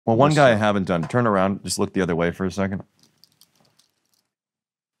Well, one guy I haven't done. Turn around. Just look the other way for a second.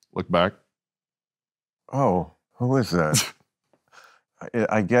 Look back. Oh, who is that?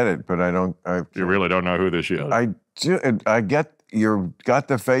 I get it, but I don't. You really don't know who this is? I do. I get you got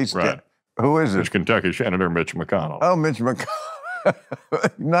the face. Right. Who is it? It's Kentucky Senator Mitch McConnell. Oh, Mitch McConnell.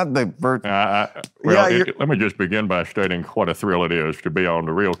 Not the birth. Let me just begin by stating what a thrill it is to be on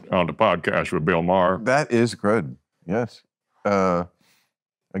the podcast with Bill Maher. That is good. Yes.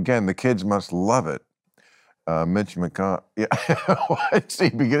 Again, the kids must love it. Mitch McConnell. Yeah. See,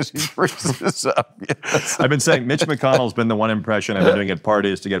 because he brings this up. Yes. I've been saying Mitch McConnell's been the one impression I've been doing at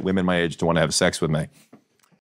parties to get women my age to want to have sex with me.